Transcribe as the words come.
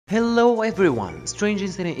Hello everyone, Strange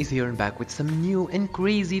Incident is here and back with some new and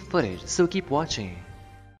crazy footage, so keep watching.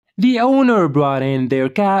 The owner brought in their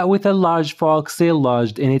cat with a large foxtail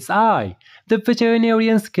lodged in its eye. The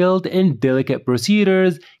veterinarian, skilled in delicate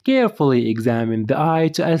procedures, carefully examined the eye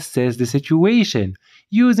to assess the situation.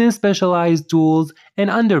 Using specialized tools and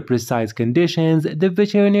under precise conditions, the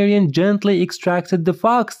veterinarian gently extracted the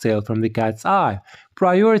foxtail from the cat's eye,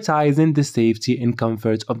 prioritizing the safety and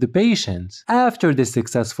comfort of the patient. After the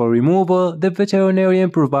successful removal, the veterinarian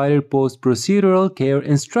provided post-procedural care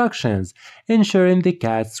instructions, ensuring the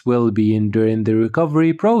cat's well-being during the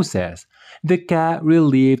recovery process. The cat,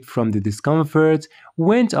 relieved from the discomfort,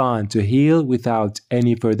 went on to heal without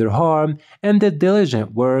any further harm, and the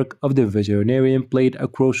diligent work of the veterinarian played a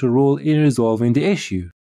crucial role in resolving the issue.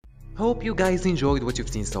 Hope you guys enjoyed what you've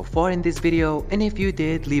seen so far in this video, and if you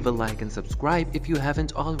did, leave a like and subscribe if you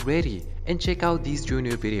haven't already, and check out these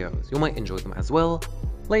junior videos, you might enjoy them as well.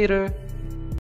 Later!